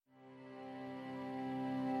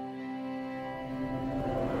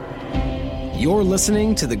You're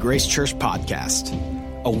listening to the Grace Church Podcast,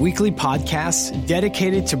 a weekly podcast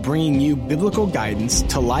dedicated to bringing you biblical guidance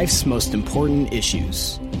to life's most important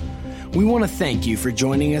issues. We want to thank you for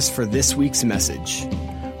joining us for this week's message.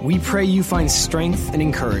 We pray you find strength and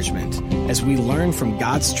encouragement as we learn from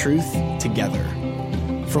God's truth together.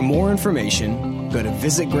 For more information, go to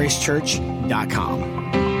visitgracechurch.com.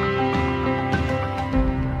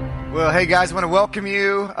 Well, hey guys, I want to welcome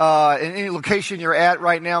you in any location you're at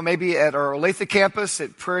right now, maybe at our Olathe campus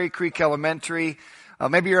at Prairie Creek Elementary.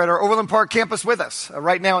 Maybe you're at our Overland Park campus with us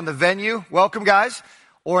right now in the venue. Welcome, guys.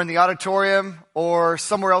 Or in the auditorium or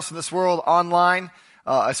somewhere else in this world online,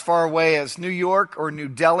 as far away as New York or New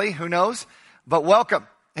Delhi, who knows? But welcome.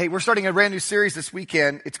 Hey, we're starting a brand new series this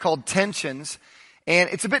weekend. It's called Tensions, and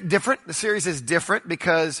it's a bit different. The series is different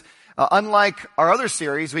because unlike our other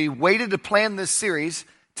series, we waited to plan this series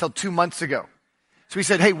till 2 months ago. So we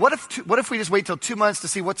said, hey, what if we just wait till 2 months to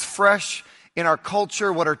see what's fresh in our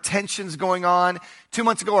culture, what are tensions going on? 2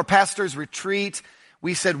 months ago, our pastor's retreat,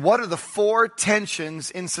 we said, what are the 4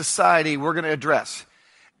 tensions in society we're going to address?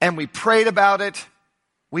 And we prayed about it.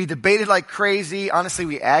 We debated like crazy. Honestly,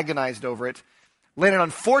 we agonized over it. Landed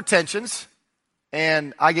on 4 tensions.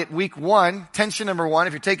 And I get week 1, tension number 1.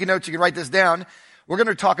 If you're taking notes, you can write this down. We're going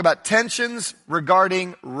to talk about tensions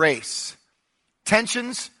regarding race.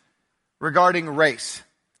 Tensions regarding race.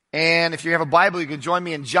 And if you have a Bible, you can join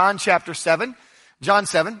me in John chapter 7. John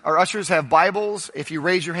 7. Our ushers have Bibles. If you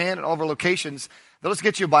raise your hand at all of our locations, they'll just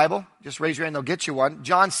get you a Bible. Just raise your hand, they'll get you one.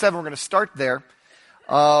 John 7, we're going to start there.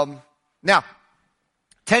 Now,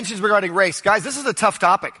 tensions regarding race. Guys, this is a tough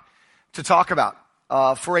topic to talk about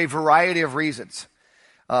for a variety of reasons.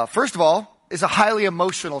 First of all, it's a highly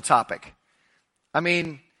emotional topic. I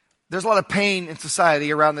mean, there's a lot of pain in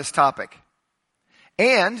society around this topic.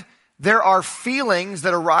 And there are feelings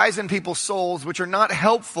that arise in people's souls which are not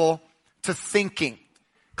helpful to thinking,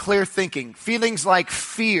 clear thinking. Feelings like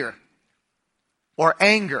fear or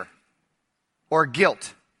anger or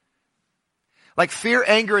guilt. Like fear,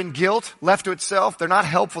 anger, and guilt left to itself, they're not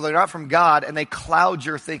helpful, they're not from God, and they cloud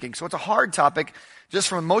your thinking. So it's a hard topic just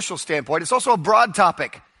from an emotional standpoint. It's also a broad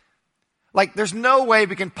topic. Like there's no way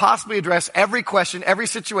we can possibly address every question, every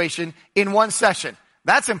situation in one session.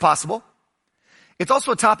 That's impossible. It's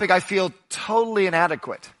also a topic I feel totally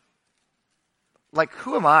inadequate. Like,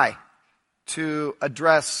 who am I to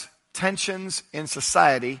address tensions in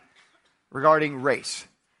society regarding race?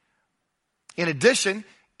 In addition,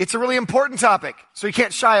 it's a really important topic, so you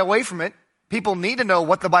can't shy away from it. People need to know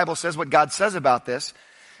what the Bible says, what God says about this.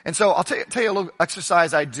 And so I'll tell you a little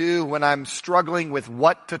exercise I do when I'm struggling with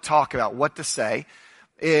what to talk about, what to say,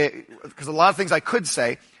 because a lot of things I could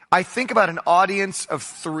say. I think about an audience of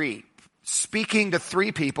 3. Speaking to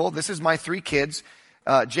 3 people. This is my 3 kids,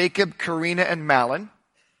 Jacob, Karina, and Malin.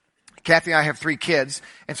 Kathy and I have 3 kids.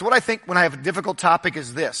 And so what I think when I have a difficult topic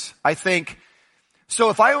is this. I think,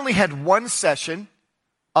 so if I only had one session,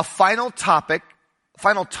 a final talk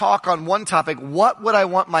on one topic, what would I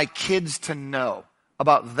want my kids to know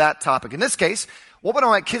about that topic? In this case, what would I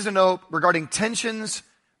want my kids to know regarding tensions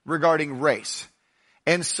regarding race?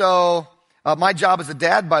 And so my job as a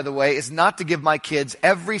dad, by the way, is not to give my kids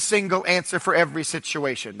every single answer for every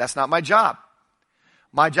situation. That's not my job.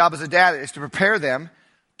 My job as a dad is to prepare them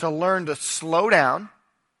to learn to slow down,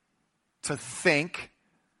 to think,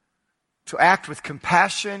 to act with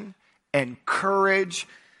compassion and courage,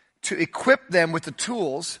 to equip them with the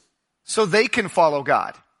tools so they can follow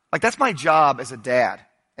God. Like that's my job as a dad.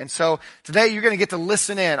 And so today you're going to get to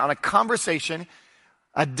listen in on a conversation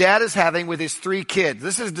a dad is having with his 3 kids.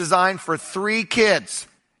 This is designed for 3 kids,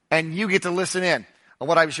 and you get to listen in on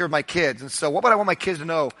what I've shared with my kids. And so what would I want my kids to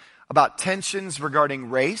know about tensions regarding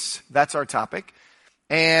race? That's our topic.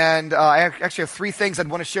 And I actually have 3 things I'd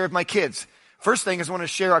want to share with my kids. First thing is I want to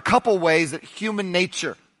share a couple ways that human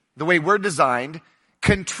nature, the way we're designed,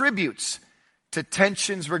 contributes to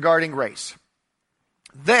tensions regarding race.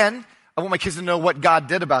 Then I want my kids to know what God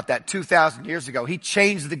did about that 2,000 years ago. He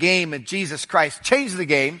changed the game, and Jesus Christ changed the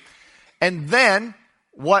game. And then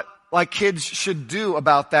what my kids should do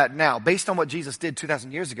about that now, based on what Jesus did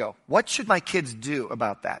 2,000 years ago. What should my kids do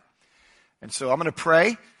about that? And so I'm going to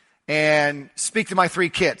pray and speak to my 3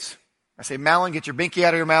 kids. I say, Malin, get your binky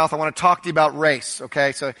out of your mouth. I want to talk to you about race,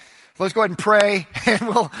 okay? So let's go ahead and pray,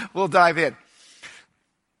 and we'll dive in.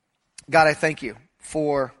 God, I thank you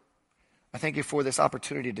for this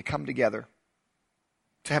opportunity to come together,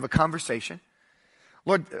 to have a conversation.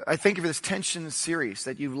 Lord, I thank you for this tension series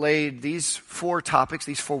that you've laid these 4 topics,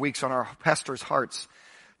 these 4 weeks on our pastors' hearts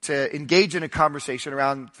to engage in a conversation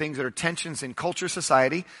around things that are tensions in culture,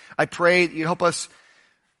 society. I pray that you help us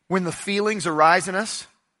when the feelings arise in us,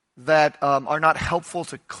 that are not helpful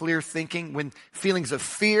to clear thinking, when feelings of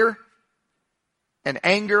fear and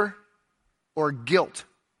anger or guilt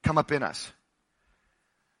come up in us.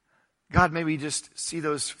 God, may we just see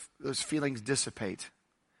those feelings dissipate.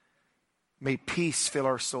 May peace fill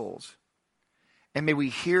our souls. And may we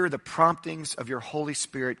hear the promptings of your Holy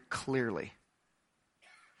Spirit clearly.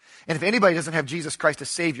 And if anybody doesn't have Jesus Christ as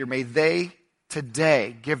Savior, may they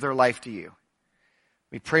today give their life to you.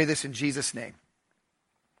 We pray this in Jesus' name.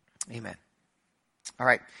 Amen. All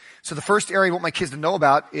right. So the first area I want my kids to know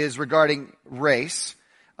about is regarding race.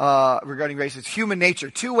 It's human nature.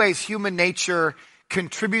 Two ways human nature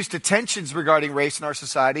contributes to tensions regarding race in our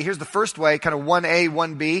society. Here's the first way, kind of 1A,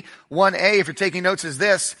 1B. 1A, if you're taking notes, is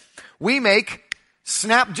this. We make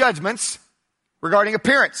snap judgments regarding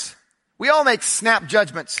appearance. We all make snap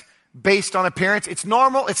judgments based on appearance. It's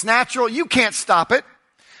normal. It's natural. You can't stop it.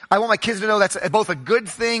 I want my kids to know that's both a good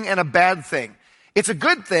thing and a bad thing. It's a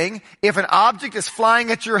good thing if an object is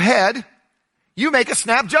flying at your head, you make a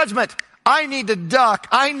snap judgment. I need to duck.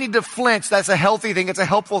 I need to flinch. That's a healthy thing. It's a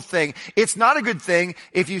helpful thing. It's not a good thing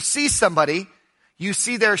if you see somebody, you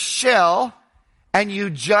see their shell, and you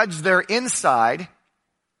judge their inside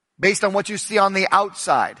based on what you see on the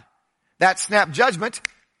outside. That snap judgment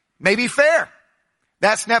may be fair.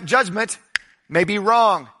 That snap judgment may be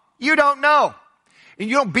wrong. You don't know. And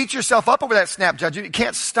you don't beat yourself up over that snap judgment. You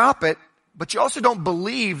can't stop it, but you also don't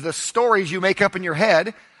believe the stories you make up in your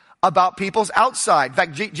head about people's outside. In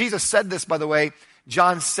fact, Jesus said this, by the way,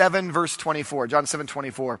 John 7, verse 24. John 7,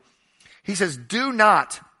 24. He says, do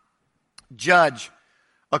not judge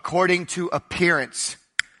according to appearance.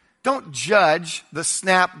 Don't judge the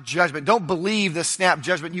snap judgment. Don't believe the snap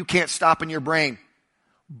judgment you can't stop in your brain.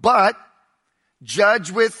 But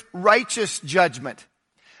judge with righteous judgment.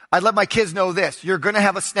 I'd let my kids know this. You're going to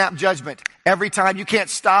have a snap judgment every time. You can't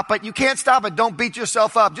stop it. You can't stop it. Don't beat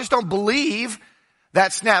yourself up. Just don't believe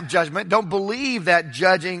that snap judgment. Don't believe that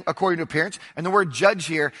judging according to appearance. And the word judge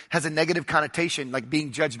here has a negative connotation, like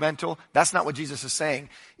being judgmental. That's not what Jesus is saying.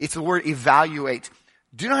 It's the word evaluate.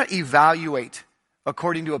 Do not evaluate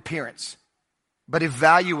according to appearance, but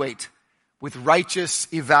evaluate with righteous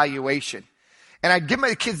evaluation. And I'd give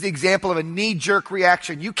my kids the example of a knee-jerk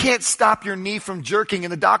reaction. You can't stop your knee from jerking in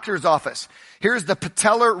the doctor's office. Here's the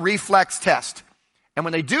patellar reflex test. And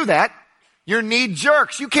when they do that, your knee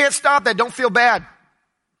jerks. You can't stop that. Don't feel bad.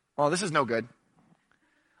 Oh, this is no good.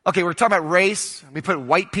 Okay, we're talking about race. We put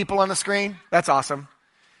white people on the screen. That's awesome.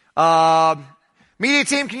 Media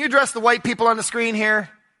team, can you address the white people on the screen here?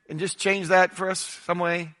 And just change that for us some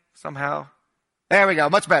way, somehow. There we go.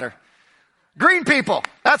 Much better. Green people.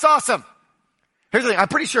 That's awesome. Here's the thing. I'm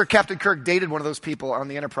pretty sure Captain Kirk dated one of those people on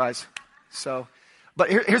the Enterprise. But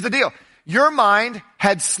here's the deal. Your mind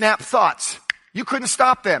had snap thoughts. You couldn't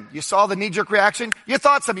stop them. You saw the knee-jerk reaction. You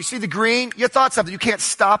thought something. You see the green. You thought something. You can't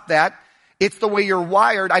stop that. It's the way you're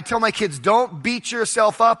wired. I tell my kids, don't beat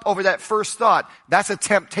yourself up over that first thought. That's a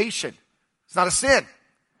temptation. It's not a sin.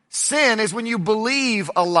 Sin is when you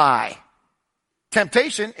believe a lie.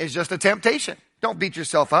 Temptation is just a temptation. Don't beat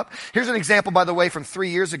yourself up. Here's an example, by the way, from 3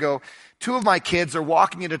 years ago. Two of my kids are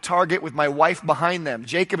walking into Target with my wife behind them.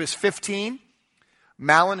 Jacob is 15.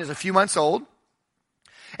 Malin is a few months old.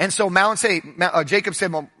 And so Jacob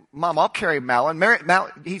said, well, Mom, I'll carry Malin.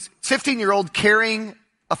 He's 15-year-old carrying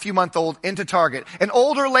a few-month-old into Target. An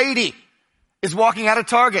older lady is walking out of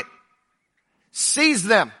Target, sees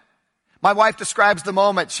them. My wife describes the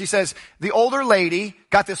moment. She says, the older lady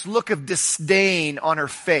got this look of disdain on her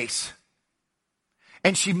face.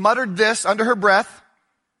 And she muttered this under her breath,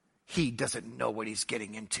 he doesn't know what he's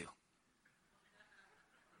getting into.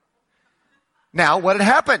 Now, what had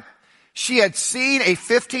happened? She had seen a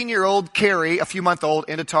 15-year-old carry a few-month-old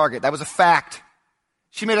into Target. That was a fact.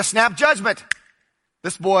 She made a snap judgment.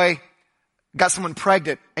 This boy got someone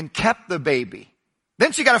pregnant and kept the baby.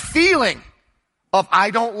 Then she got a feeling of,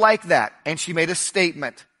 I don't like that. And she made a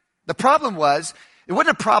statement. The problem was, it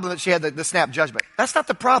wasn't a problem that she had the snap judgment. That's not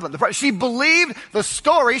the problem. She believed the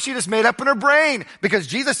story she just made up in her brain. Because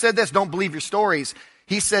Jesus said this, don't believe your stories.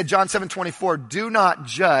 He said, John 7:24, do not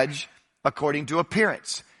judge according to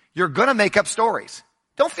appearance. You're going to make up stories.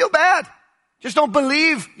 Don't feel bad. Just don't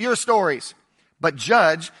believe your stories. But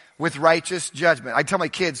judge with righteous judgment. I tell my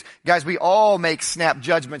kids, guys, we all make snap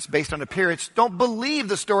judgments based on appearance. Don't believe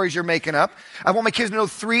the stories you're making up. I want my kids to know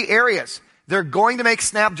 3 areas. They're going to make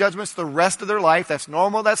snap judgments the rest of their life. That's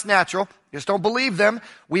normal. That's natural. Just don't believe them.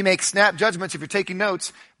 We make snap judgments, if you're taking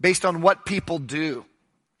notes, based on what people do.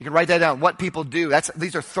 You can write that down. What people do.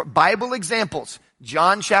 These are Bible examples.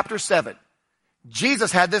 John chapter 7.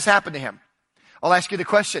 Jesus had this happen to him. I'll ask you the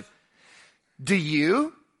question. Do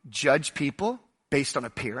you judge people based on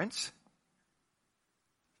appearance?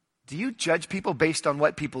 Do you judge people based on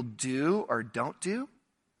what people do or don't do?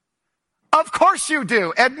 Of course you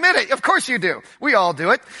do. Admit it. Of course you do. We all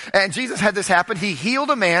do it. And Jesus had this happen. He healed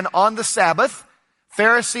a man on the Sabbath.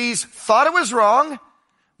 Pharisees thought it was wrong.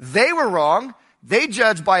 They were wrong. They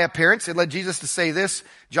judged by appearance. It led Jesus to say this,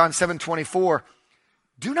 John 7:24.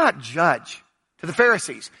 Do not judge, to the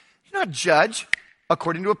Pharisees. Do not judge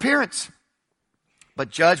according to appearance, but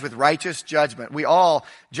judge with righteous judgment. We all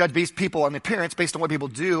judge these people on appearance based on what people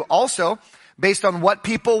do. Also, based on what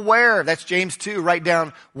people wear. That's James 2. Write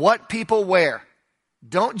down what people wear.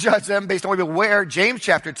 Don't judge them based on what people wear. James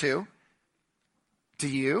chapter 2. Do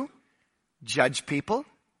you judge people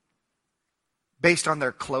based on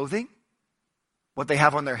their clothing? What they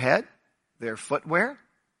have on their head? Their footwear?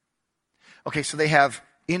 Okay, so they have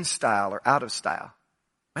in style or out of style.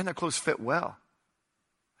 Man, their clothes fit well.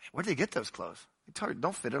 Where do they get those clothes? They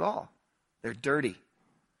don't fit at all. They're dirty.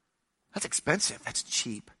 That's expensive. That's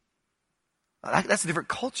cheap. That's a different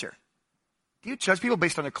culture. Do you judge people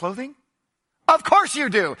based on their clothing? Of course you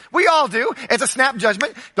do. We all do. It's a snap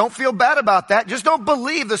judgment. Don't feel bad about that. Just don't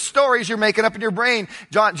believe the stories you're making up in your brain.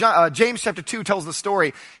 James chapter 2 tells the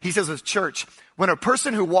story. He says as church, when a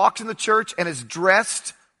person who walks in the church and is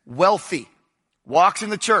dressed wealthy walks in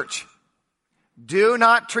the church, do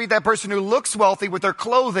not treat that person who looks wealthy with their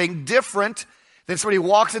clothing different than somebody who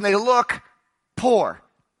walks in, they look poor.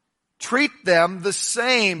 Treat them the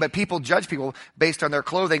same, but people judge people based on their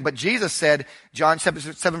clothing. But Jesus said, John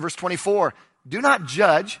 7 verse 24, do not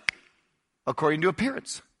judge according to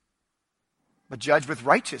appearance, but judge with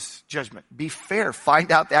righteous judgment. Be fair.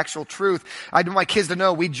 Find out the actual truth. I want my kids to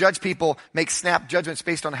know we judge people, make snap judgments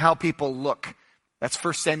based on how people look. That's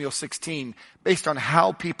 1 Samuel 16, based on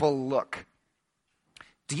how people look.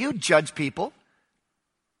 Do you judge people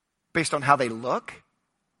based on how they look?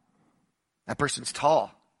 That person's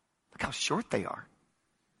tall. Look how short they are.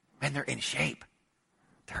 Man, they're in shape.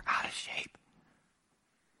 They're out of shape.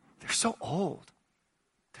 They're so old.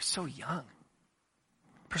 They're so young.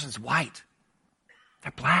 The person's white.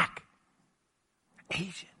 They're black. They're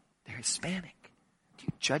Asian. They're Hispanic. Do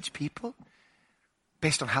you judge people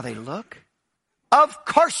based on how they look? Of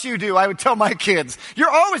course you do, I would tell my kids. You're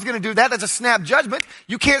always going to do that. That's a snap judgment.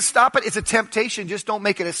 You can't stop it. It's a temptation. Just don't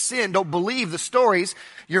make it a sin. Don't believe the stories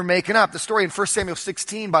you're making up. The story in 1 Samuel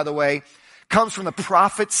 16, by the way, comes from the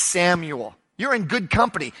prophet Samuel. You're in good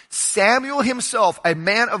company. Samuel himself, a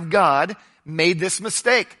man of God, made this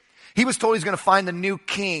mistake. He was told he's going to find the new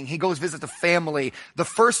king. He goes visit the family. The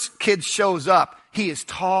first kid shows up. He is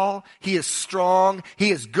tall. He is strong.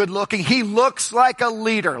 He is good looking. He looks like a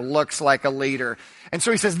leader. And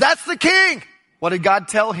so he says, that's the king. What did God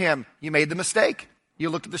tell him? You made the mistake. You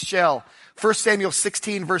looked at the shell. 1 Samuel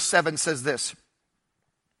 16 verse 7 says this.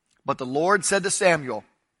 But the Lord said to Samuel,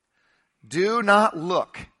 do not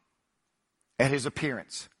look at his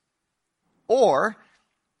appearance or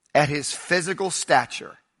at his physical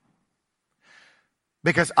stature,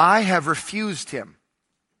 because I have refused him.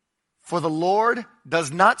 For the Lord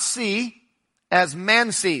does not see as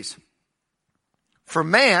man sees. For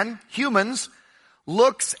man, humans,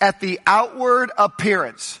 looks at the outward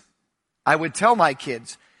appearance. I would tell my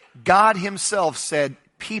kids, God himself said,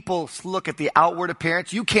 people look at the outward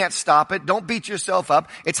appearance. You can't stop it. Don't beat yourself up.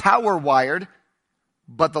 It's how we're wired.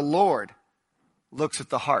 But the Lord looks at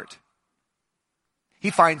the heart. He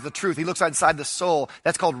finds the truth. He looks inside the soul.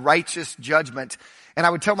 That's called righteous judgment. And I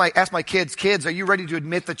would ask my kids, are you ready to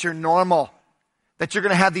admit that you're normal? That you're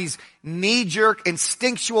going to have these knee-jerk,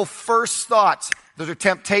 instinctual first thoughts. Those are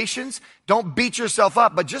temptations. Don't beat yourself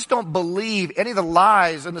up, but just don't believe any of the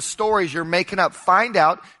lies and the stories you're making up. Find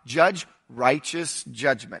out, judge righteous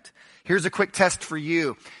judgment. Here's a quick test for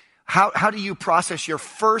you. How do you process your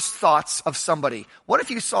first thoughts of somebody? What if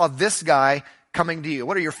you saw this guy coming to you?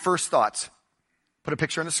 What are your first thoughts? Put a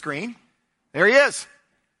picture on the screen. There he is.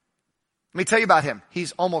 Let me tell you about him.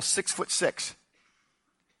 He's almost 6'6",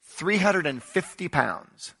 350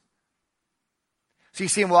 pounds. So you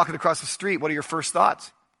see him walking across the street. What are your first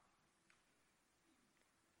thoughts?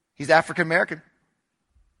 He's African American.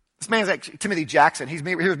 This man's like Timothy Jackson. He's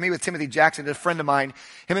here with me with Timothy Jackson, a friend of mine.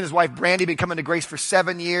 Him and his wife Brandy been coming to Grace for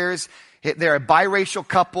 7 years. They're a biracial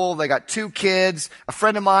couple. They got 2 kids. A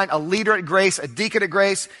friend of mine, a leader at Grace, a deacon at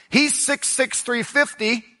Grace. He's 6'6",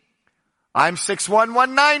 350. I'm 6'1",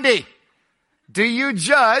 190. Do you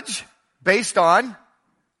judge based on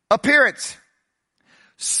appearance?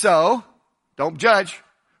 So, don't judge.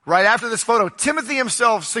 Right after this photo, Timothy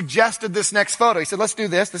himself suggested this next photo. He said, let's do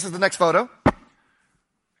this. This is the next photo.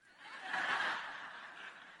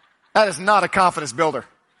 That is not a confidence builder.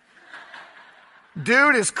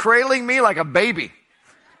 Dude is cradling me like a baby.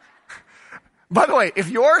 By the way, if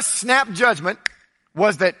your snap judgment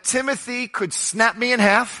was that Timothy could snap me in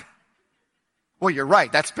half, well, you're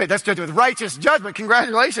right. That's judged with righteous judgment.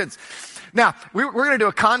 Congratulations. Now, we're going to do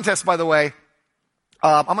a contest, by the way.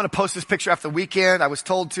 I'm going to post this picture after the weekend. I was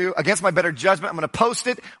told to. Against my better judgment, I'm going to post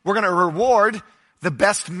it. We're going to reward the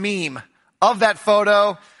best meme of that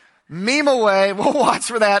photo. Meme away. We'll watch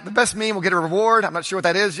for that. The best meme will get a reward. I'm not sure what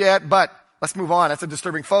that is yet, but let's move on. That's a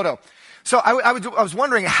disturbing photo. So I was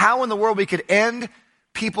wondering how in the world we could end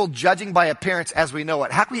people judging by appearance as we know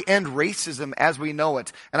it. How can we end racism as we know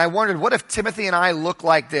it? And I wondered, what if Timothy and I look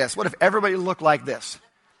like this? What if everybody looked like this?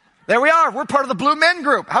 There we are. We're part of the Blue Men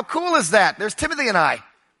Group. How cool is that? There's Timothy and I.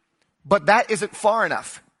 But that isn't far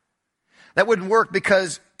enough. That wouldn't work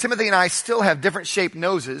because Timothy and I still have different shaped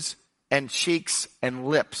noses and cheeks and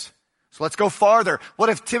lips. So let's go farther. What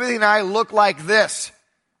if Timothy and I look like this?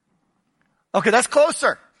 Okay, that's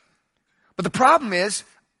closer. But the problem is,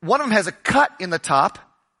 one of them has a cut in the top,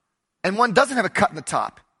 and one doesn't have a cut in the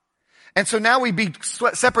top. And so now we'd be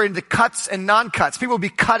separated into cuts and non-cuts. People would be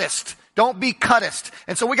cuttist. Don't be cuttist.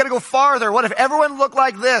 And so we got to go farther. What if everyone looked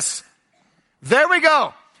like this? There we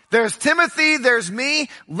go. There's Timothy, there's me.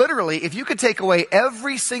 Literally, if you could take away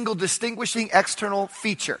every single distinguishing external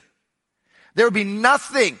feature, there would be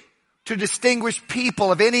nothing to distinguish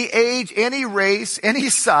people of any age, any race, any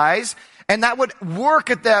size. And that would work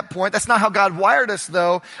at that point. That's not how God wired us,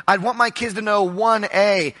 though. I'd want my kids to know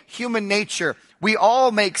 1A, human nature. We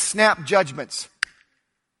all make snap judgments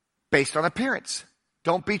based on appearance.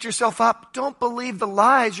 Don't beat yourself up. Don't believe the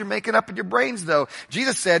lies you're making up in your brains, though.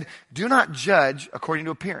 Jesus said, do not judge according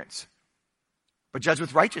to appearance, but judge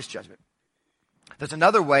with righteous judgment. There's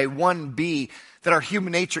another way, 1B, that our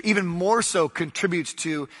human nature even more so contributes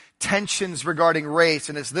to tensions regarding race,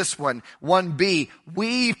 and it's this one, 1B.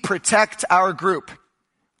 We protect our group.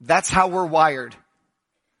 That's how we're wired.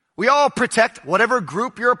 We all protect whatever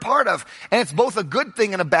group you're a part of, and it's both a good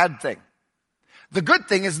thing and a bad thing. The good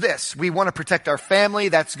thing is this. We want to protect our family,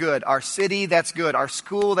 that's good. Our city, that's good. Our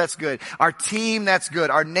school, that's good. Our team, that's good.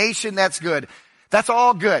 Our nation, that's good. That's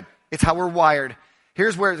all good. It's how we're wired.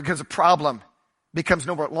 Here's where it becomes a problem. It becomes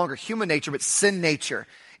no longer human nature, but sin nature.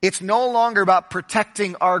 It's no longer about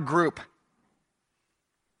protecting our group.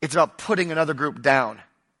 It's about putting another group down.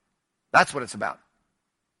 That's what it's about.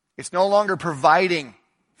 It's no longer providing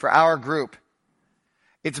for our group.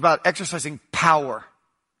 It's about exercising power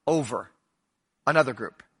over another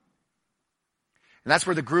group. And that's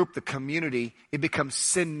where the group, the community, it becomes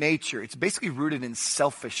sin nature. It's basically rooted in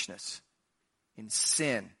selfishness, in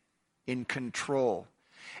sin, in control.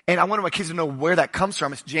 And I want my kids to know where that comes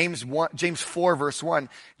from. It's James 4 verse 1.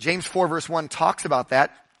 James 4 verse 1 talks about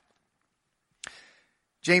that.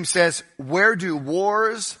 James says, where do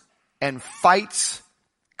wars and fights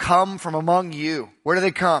come from among you? Where do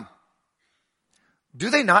they come? Do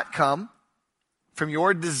they not come from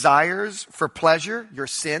your desires for pleasure, your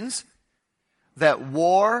sins, that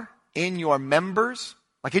war in your members,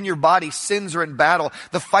 like in your body, sins are in battle?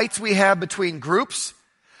 The fights we have between groups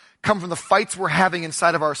come from the fights we're having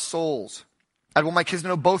inside of our souls. I want my kids to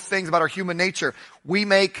know both things about our human nature. We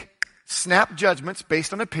make snap judgments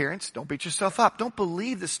based on appearance. Don't beat yourself up. Don't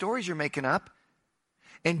believe the stories you're making up.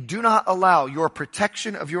 And do not allow your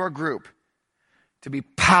protection of your group to be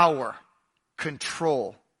power,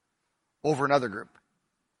 control over another group.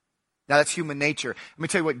 Now that's human nature. Let me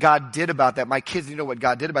tell you what God did about that. My kids need to know what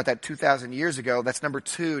God did about that 2,000 years ago. That's number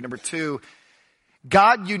two. Number two,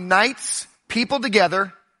 God unites people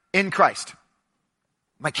together in Christ.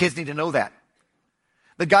 My kids need to know that.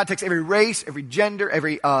 That God takes every race, every gender,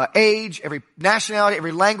 every age, every nationality,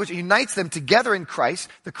 every language, and unites them together in Christ.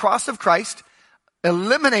 The cross of Christ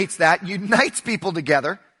eliminates that, unites people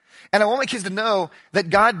together. And I want my kids to know that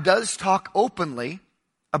God does talk openly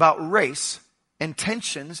about race and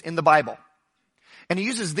tensions in the Bible. And he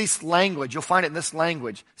uses this language. You'll find it in this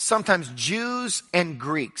language. Sometimes Jews and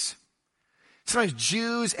Greeks. Sometimes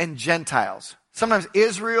Jews and Gentiles. Sometimes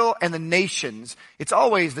Israel and the nations. It's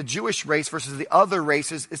always the Jewish race versus the other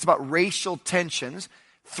races. It's about racial tensions.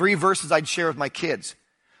 3 verses I'd share with my kids.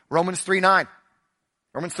 Romans 3:9.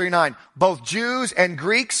 Romans 3:9. Both Jews and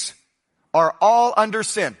Greeks are all under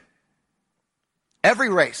sin. Every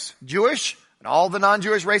race, Jewish and all the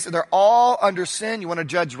non-Jewish races, they're all under sin. You want to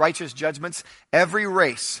judge righteous judgments? Every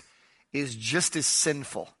race is just as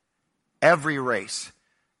sinful. Every race,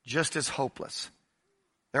 just as hopeless.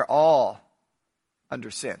 They're all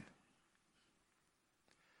under sin.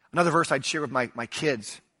 Another verse I'd share with my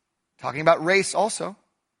kids, talking about race also,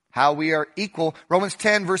 how we are equal. Romans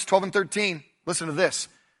 10, verse 12 and 13. Listen to this.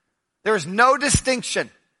 There is no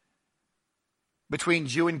distinction. between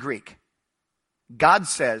Jew and Greek. God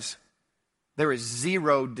says there is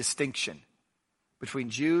zero distinction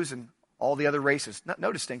between Jews and all the other races.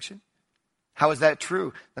 No distinction. How is that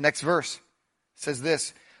true? The next verse says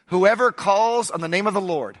this: whoever calls on the name of the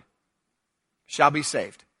Lord shall be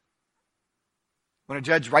saved. When a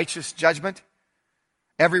judge righteous judgment,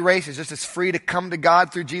 every race is just as free to come to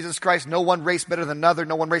God through Jesus Christ. No one race better than another.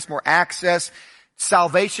 No one race more access.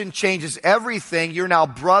 Salvation changes everything. You're now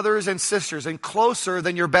brothers and sisters and closer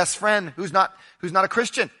than your best friend who's not a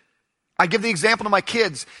Christian. I give the example to my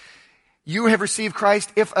kids. You have received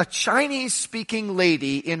Christ. If a Chinese-speaking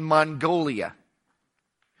lady in Mongolia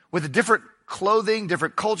with a different clothing,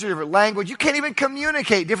 different culture, different language, you can't even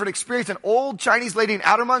communicate, different experience, an old Chinese lady in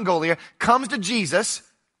outer Mongolia comes to Jesus,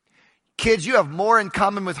 kids, you have more in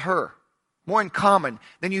common with her, more in common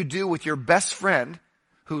than you do with your best friend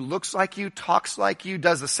who looks like you, talks like you,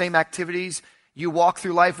 does the same activities you walk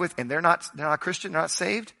through life with, and they're not Christian, they're not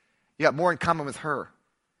saved. You got more in common with her.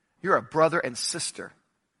 You're a brother and sister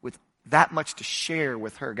with that much to share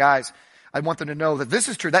with her. Guys, I want them to know that this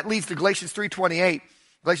is true. That leads to Galatians 3:28.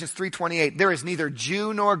 Galatians 3:28, there is neither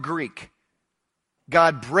Jew nor Greek.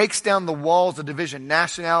 God breaks down the walls of division,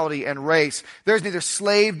 nationality, and race. There's neither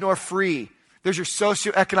slave nor free. There's your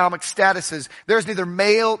socioeconomic statuses. There's neither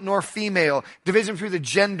male nor female. Division through the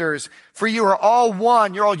genders. For you are all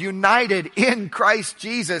one. You're all united in Christ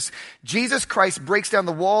Jesus. Jesus Christ breaks down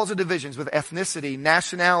the walls of divisions with ethnicity,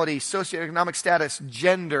 nationality, socioeconomic status,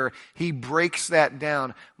 gender. He breaks that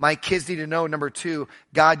down. My kids need to know, number 2,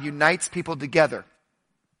 God unites people together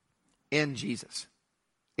in Jesus,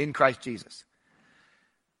 in Christ Jesus.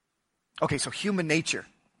 Okay, so human nature.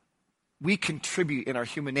 We contribute in our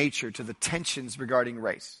human nature to the tensions regarding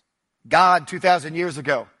race. God, 2,000 years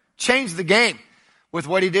ago, changed the game with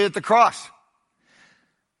what he did at the cross.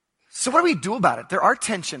 So what do we do about it? There are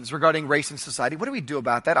tensions regarding race in society. What do we do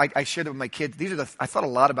about that? I shared it with my kids. I thought a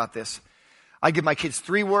lot about this. I give my kids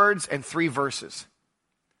 3 words and 3 verses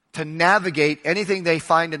to navigate anything they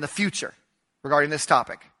find in the future regarding this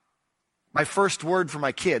topic. My first word for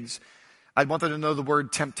my kids, I want them to know the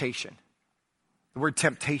word temptation. The word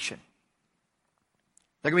temptation.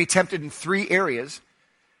 They're going to be tempted in 3 areas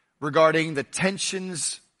regarding the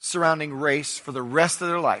tensions surrounding race for the rest of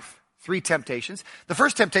their life. 3 temptations. The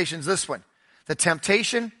first temptation is this one. The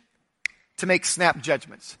temptation to make snap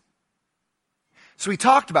judgments. So we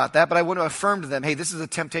talked about that, but I want to affirm to them, hey, this is a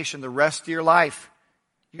temptation the rest of your life.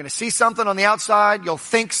 You're going to see something on the outside. You'll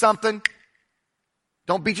think something.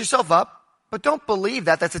 Don't beat yourself up, but don't believe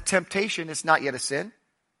that. That's a temptation. It's not yet a sin.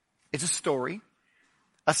 It's a story.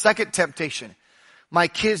 A second temptation. My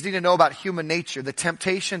kids need to know about human nature, the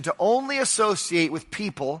temptation to only associate with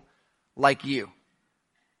people like you.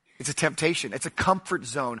 It's a temptation. It's a comfort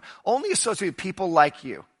zone. Only associate with people like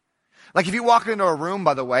you. Like if you walk into a room,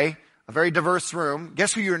 by the way, a very diverse room,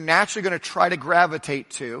 guess who you're naturally going to try to gravitate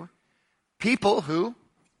to? People who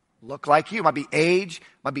look like you. Might be age,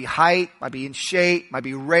 might be height, might be in shape, might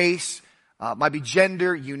be race, might be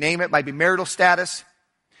gender, you name it, might be marital status.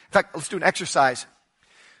 In fact, let's do an exercise.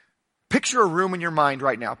 Picture a room in your mind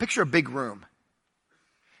right now. Picture a big room.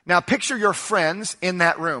 Now picture your friends in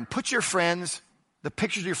that room. Put the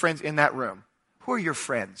pictures of your friends in that room. Who are your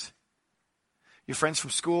friends? Your friends from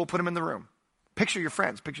school, put them in the room. Picture your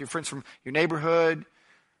friends. Picture your friends from your neighborhood.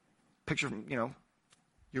 Picture from,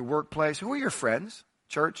 your workplace. Who are your friends?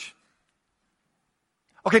 Church.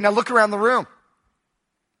 Okay, now look around the room.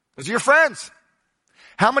 Those are your friends.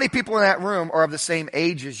 How many people in that room are of the same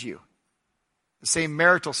age as you? The same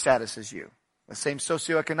marital status as you, the same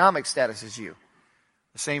socioeconomic status as you,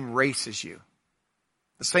 the same race as you,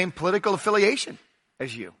 the same political affiliation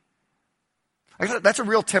as you. That's a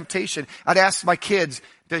real temptation. I'd ask my kids,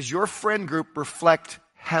 does your friend group reflect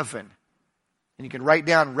heaven? And you can write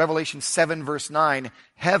down Revelation 7 verse 9,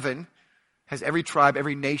 heaven has every tribe,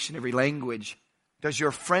 every nation, every language. Does your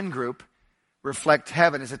friend group reflect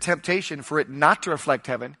heaven? It's a temptation for it not to reflect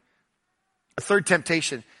heaven. A third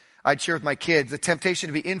temptation I'd share with my kids, the temptation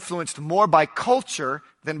to be influenced more by culture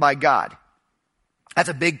than by God. That's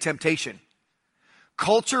a big temptation.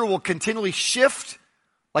 Culture will continually shift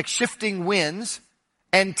like shifting winds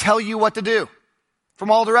and tell you what to do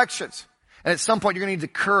from all directions. And at some point you're going to need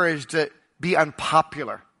the courage to be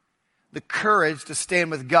unpopular. The courage to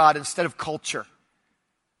stand with God instead of culture.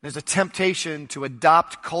 There's a temptation to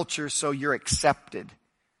adopt culture so you're accepted.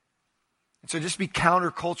 And so just be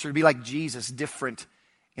counterculture, to be like Jesus, different.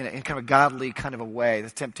 In kind of a godly kind of a way.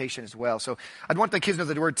 That's temptation as well. So I'd want the kids to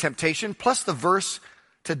know the word temptation, plus the verse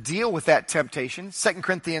to deal with that temptation. 2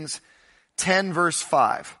 Corinthians 10 verse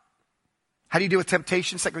 5. How do you deal with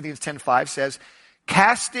temptation? 2 Corinthians 10:5 says,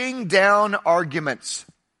 casting down arguments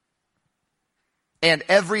and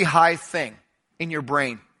every high thing in your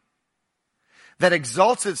brain that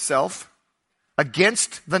exalts itself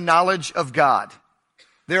against the knowledge of God.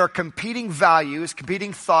 There are competing values,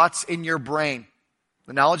 competing thoughts in your brain.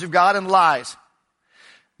 The knowledge of God and lies.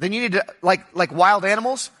 Then you need to, like wild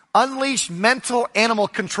animals, unleash mental animal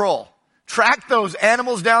control. Track those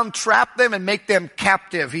animals down, trap them, and make them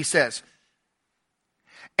captive, he says.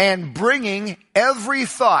 And bringing every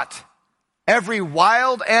thought, every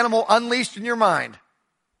wild animal unleashed in your mind,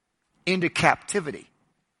 into captivity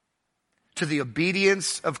to the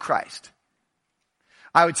obedience of Christ.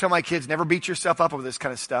 I would tell my kids, never beat yourself up over this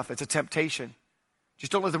kind of stuff. It's a temptation.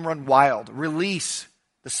 Just don't let them run wild. Release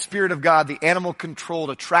the Spirit of God, the animal control,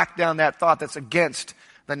 to track down that thought that's against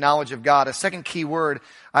the knowledge of God. A second key word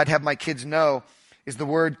I'd have my kids know is the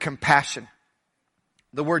word compassion.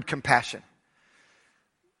 The word compassion.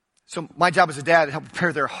 So my job as a dad is to help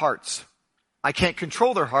prepare their hearts. I can't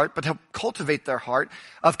control their heart, but help cultivate their heart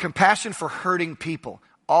of compassion for hurting people,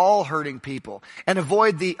 all hurting people, and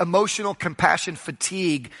avoid the emotional compassion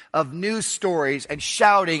fatigue of news stories and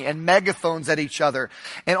shouting and megaphones at each other,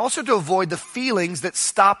 and also to avoid the feelings that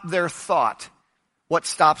stop their thought. What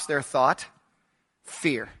stops their thought?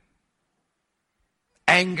 Fear,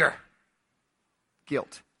 anger,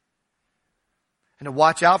 guilt. And to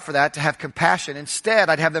watch out for that, to have compassion. Instead,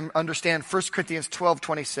 I'd have them understand 1 Corinthians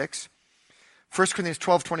 12:26. 1 Corinthians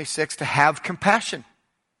 12:26, to have compassion.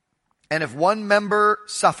 And if one member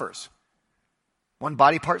suffers, one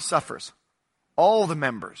body part suffers, all the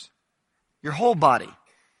members, your whole body,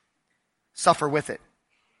 suffer with it.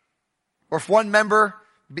 Or if one member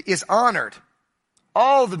is honored,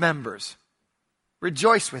 all the members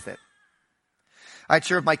rejoice with it. I'd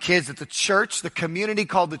share with my kids that the church, the community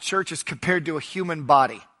called the church, is compared to a human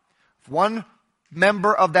body. If one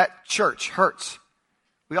member of that church hurts,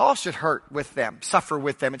 we all should hurt with them, suffer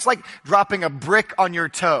with them. It's like dropping a brick on your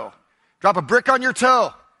toe. Drop a brick on your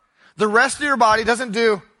toe. The rest of your body doesn't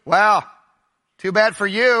do, wow, too bad for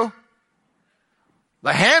you.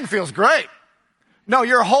 The hand feels great. No,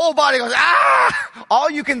 your whole body goes, ah! All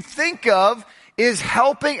you can think of is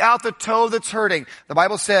helping out the toe that's hurting. The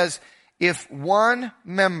Bible says, if one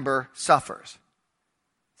member suffers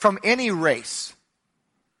from any race,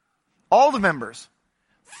 all the members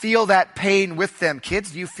feel that pain with them.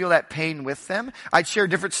 Kids, do you feel that pain with them? I'd share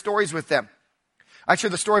different stories with them. I'd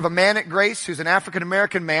share the story of a man at Grace who's an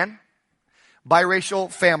African-American man,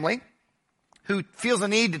 biracial family, who feels the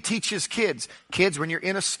need to teach his kids. Kids, when you're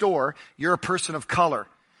in a store, you're a person of color.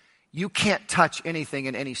 You can't touch anything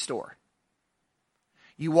in any store.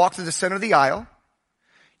 You walk to the center of the aisle.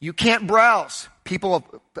 You can't browse. People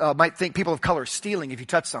might think people of color are stealing if you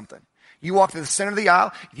touch something. You walk to the center of the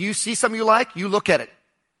aisle. If you see something you like, you look at it.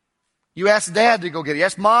 You ask dad to go get it. You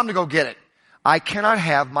ask mom to go get it. I cannot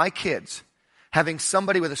have my kids having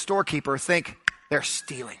somebody with a storekeeper think they're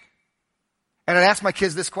stealing. And I'd ask my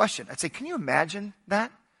kids this question. I'd say, can you imagine that?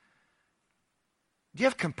 Do you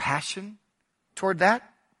have compassion toward that?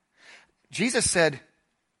 Jesus said,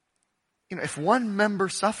 if one member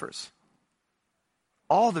suffers,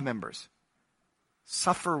 all the members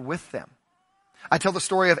suffer with them. I tell the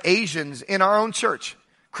story of Asians in our own church.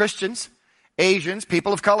 Christians, Asians,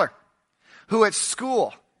 people of color, who at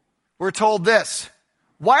school were told this: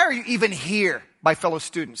 why are you even here, by fellow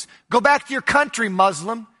students? Go back to your country,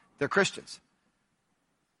 Muslim. They're Christians.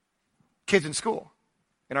 Kids in school,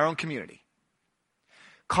 in our own community,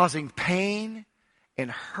 causing pain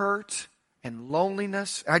and hurt and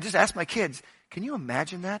loneliness. And I just asked my kids, can you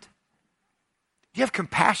imagine that? Do you have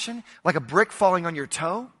compassion like a brick falling on your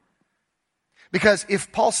toe? Because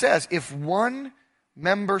if Paul says, if one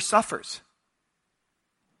member suffers,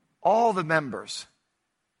 all the members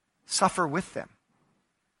suffer with them.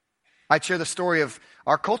 I'd share the story of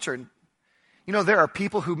our culture. There are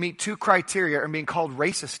people who meet two criteria and being called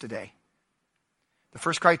racist today. The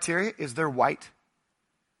first criteria is they're white.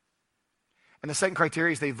 And the second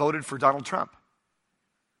criteria is they voted for Donald Trump.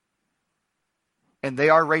 And they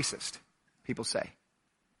are racist, people say.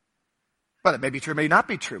 Well, that may be true, it may not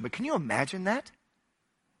be true, but can you imagine that?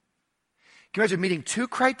 Can you imagine meeting two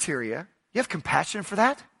criteria? You have compassion for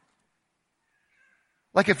that?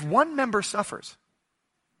 Like if one member suffers,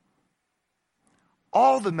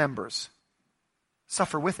 all the members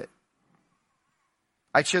suffer with it.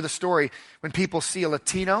 I'd share the story when people see a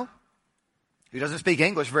Latino who doesn't speak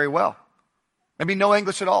English very well, maybe no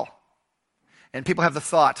English at all, and people have the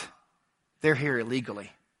thought, they're here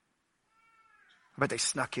illegally. I bet they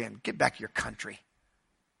snuck in. Get back to your country.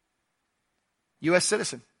 U.S.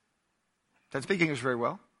 citizen. Doesn't speak English very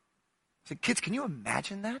well. I said, kids, can you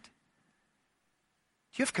imagine that?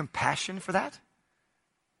 you have compassion for that?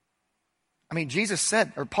 I mean, Jesus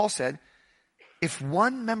said, or Paul said, if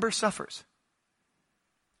one member suffers,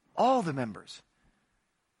 all the members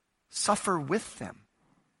suffer with them.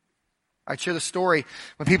 I share the story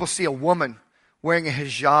when people see a woman wearing a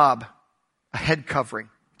hijab, a head covering.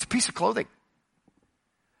 It's a piece of clothing.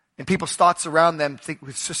 And people's thoughts around them think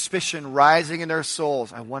with suspicion rising in their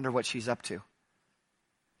souls, I wonder what she's up to. Is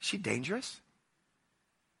she dangerous?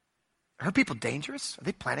 Are her people dangerous? Are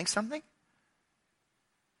they planning something?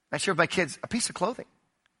 I share with my kids a piece of clothing.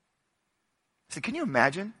 I said, can you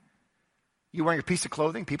imagine you wearing a piece of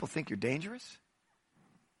clothing, people think you're dangerous?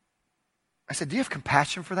 I said, do you have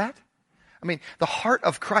compassion for that? I mean, the heart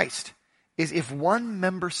of Christ is if one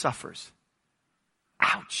member suffers,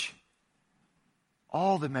 ouch,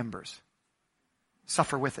 all the members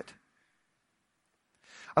suffer with it.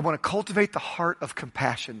 I want to cultivate the heart of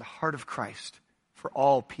compassion, the heart of Christ for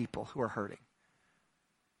all people who are hurting.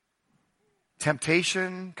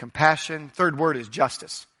 Temptation, compassion. Third word is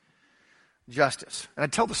justice. Justice. And I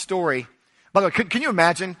tell the story. By the way, can you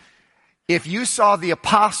imagine if you saw the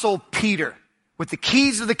apostle Peter with the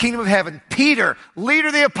keys of the kingdom of heaven, Peter, leader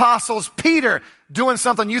of the apostles, Peter, doing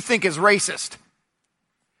something you think is racist?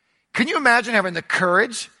 Can you imagine having the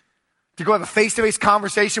courage to go have a face-to-face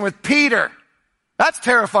conversation with Peter? That's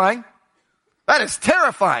terrifying. That is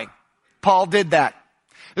terrifying. Paul did that.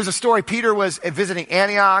 There's a story. Peter was visiting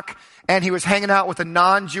Antioch, and he was hanging out with the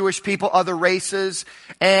non-Jewish people, other races,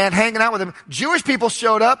 and hanging out with them. Jewish people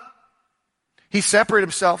showed up. He separated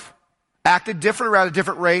himself, acted different around a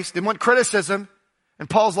different race, didn't want criticism. And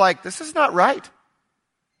Paul's like, this is not right.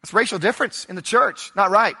 It's racial difference in the church.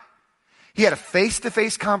 Not right. He had a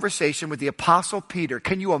face-to-face conversation with the apostle Peter.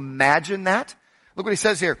 Can you imagine that? Look what he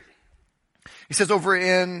says here. He says over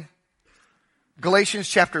in Galatians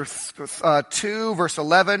chapter 2, verse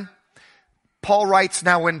 11, Paul writes,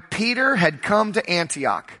 now when Peter had come to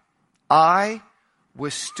Antioch, I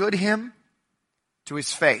withstood him to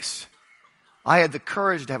his face. I had the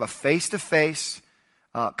courage to have a face-to-face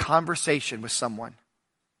conversation with someone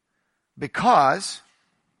because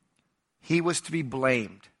he was to be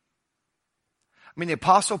blamed. I mean, the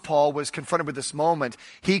Apostle Paul was confronted with this moment.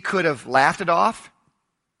 He could have laughed it off.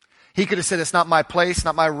 He could have said, it's not my place,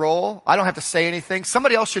 not my role. I don't have to say anything.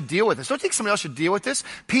 Somebody else should deal with this. Don't you think somebody else should deal with this?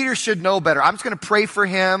 Peter should know better. I'm just going to pray for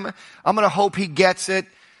him. I'm going to hope he gets it.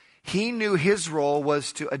 He knew his role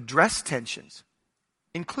was to address tensions,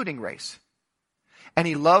 including race. And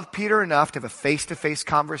he loved Peter enough to have a face-to-face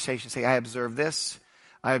conversation. Say, I observed this.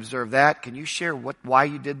 I observed that. Can you share why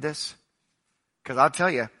you did this? Because I'll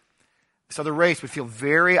tell you, this other race would feel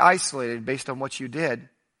very isolated based on what you did.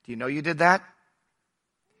 Do you know you did that?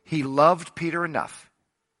 He loved Peter enough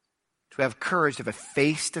to have courage to have a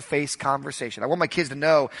face-to-face conversation. I want my kids to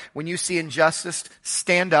know, when you see injustice,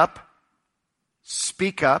 stand up,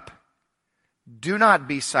 speak up, do not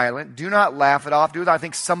be silent, do not laugh it off, do not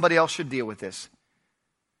think somebody else should deal with this.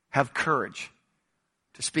 Have courage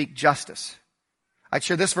to speak justice. I'd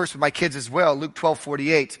share this verse with my kids as well, Luke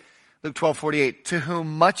 12:48. Luke 12:48, to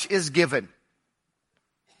whom much is given.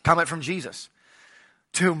 Comment from Jesus.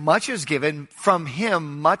 To whom much is given, from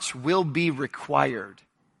him much will be required.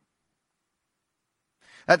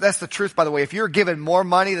 That's the truth, by the way. If you're given more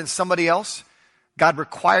money than somebody else, God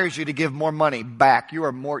requires you to give more money back.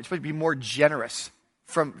 You're supposed to be more generous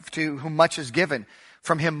to whom much is given.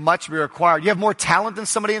 From him much will be required. You have more talent than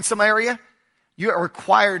somebody in some area? You are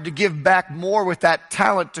required to give back more with that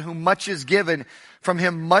talent. To whom much is given, from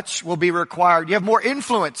him much will be required. You have more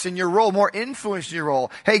influence in your role, more influence in your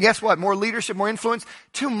role. Hey, guess what? More leadership, more influence.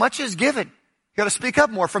 Too much is given. You got to speak up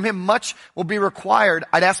more. From him much will be required.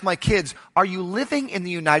 I'd ask my kids, are you living in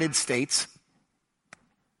the United States?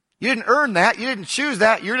 You didn't earn that. You didn't choose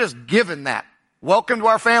that. You're just given that. Welcome to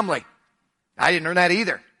our family. I didn't earn that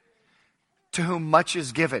either. To whom much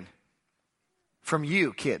is given. From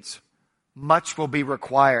you, kids, much will be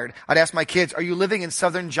required. I'd ask my kids, are you living in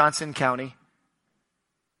southern Johnson County?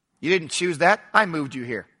 You didn't choose that. I moved you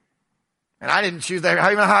here. And I didn't choose that. I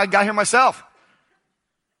don't even know how I got here myself.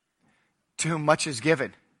 To whom much is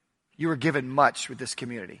given. You were given much with this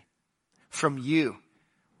community. From you,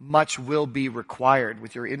 much will be required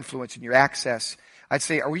with your influence and your access. I'd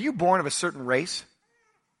say, were you born of a certain race?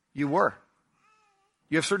 You were.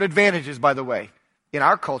 You have certain advantages, by the way, in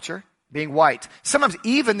our culture, being white. Sometimes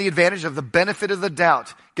even the advantage of the benefit of the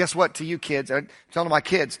doubt. Guess what, to you kids, I'm telling my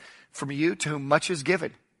kids, from you to whom much is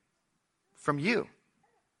given. From you,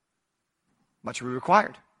 much will be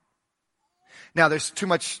required. Now, there's too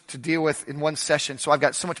much to deal with in one session, so I've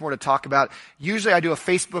got so much more to talk about. Usually I do a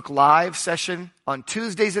Facebook Live session on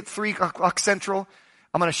Tuesdays at 3 o'clock Central.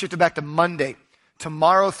 I'm going to shift it back to Monday.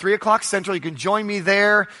 tomorrow, 3 o'clock Central. You can join me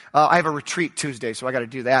there. I have a retreat Tuesday, so I got to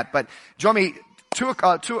do that. But join me 3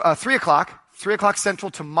 o'clock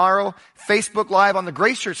Central tomorrow, Facebook Live on the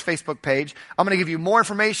Grace Church Facebook page. I'm going to give you more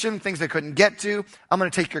information, things I couldn't get to. I'm going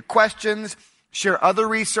to take your questions, share other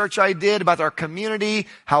research I did about our community,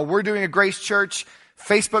 how we're doing at Grace Church.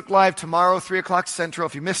 Facebook Live tomorrow, 3 o'clock Central.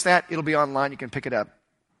 If you missed that, it'll be online. You can pick it up.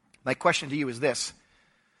 My question to you is this.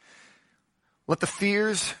 Let the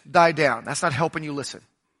fears die down. That's not helping you listen.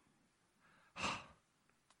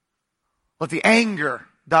 Let the anger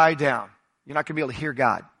die down. You're not going to be able to hear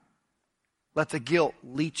God. Let the guilt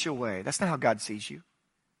leach away. That's not how God sees you.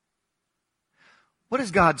 What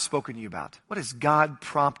has God spoken to you about? What has God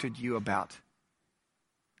prompted you about?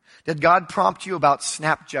 Did God prompt you about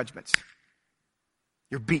snap judgments?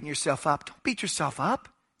 You're beating yourself up. Don't beat yourself up.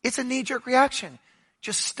 It's a knee-jerk reaction.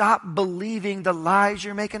 Just stop believing the lies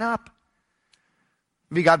you're making up.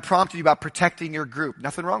 Maybe God prompted you about protecting your group.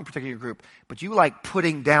 Nothing wrong with protecting your group. But you like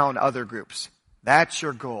putting down other groups. That's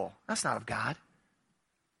your goal. That's not of God.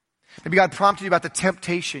 Maybe God prompted you about the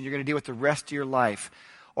temptation you're going to deal with the rest of your life.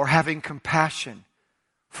 Or having compassion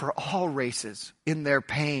for all races in their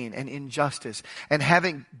pain and injustice.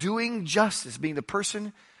 And doing justice, being the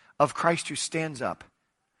person of Christ who stands up.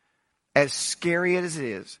 As scary as it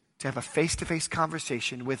is to have a face-to-face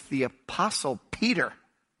conversation with the Apostle Peter,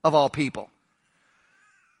 of all people.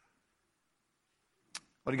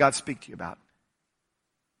 What did God speak to you about?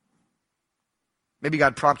 Maybe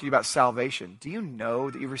God prompted you about salvation. Do you know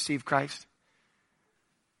that you've received Christ?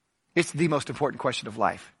 It's the most important question of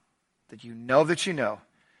life. That you know that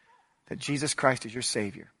Jesus Christ is your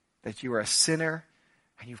Savior. That you are a sinner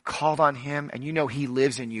and you've called on Him and you know He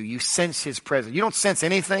lives in you. You sense His presence. You don't sense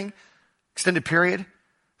anything. Extended period.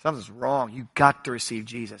 Something's wrong. You've got to receive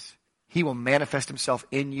Jesus. He will manifest Himself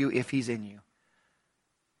in you if He's in you.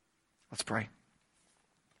 Let's pray.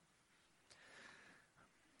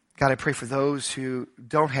 God, I pray for those who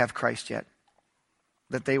don't have Christ yet,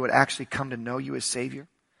 that they would actually come to know You as Savior.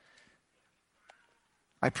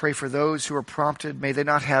 I pray for those who are prompted, may they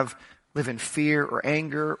not live in fear or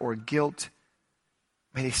anger or guilt.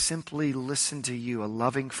 May they simply listen to You, a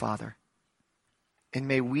loving Father. And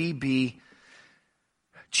may we be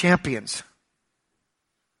champions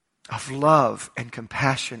of love and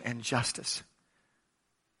compassion and justice.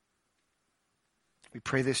 We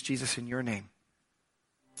pray this, Jesus, in Your name.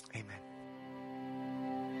 Amen.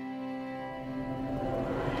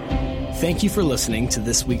 Thank you for listening to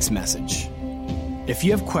this week's message. If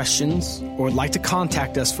you have questions or would like to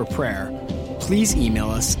contact us for prayer, please email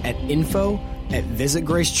us at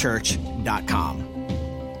info@visitgracechurch.com.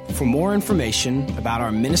 For more information about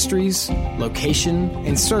our ministries, location,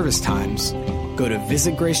 and service times, go to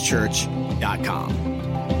visitgracechurch.com.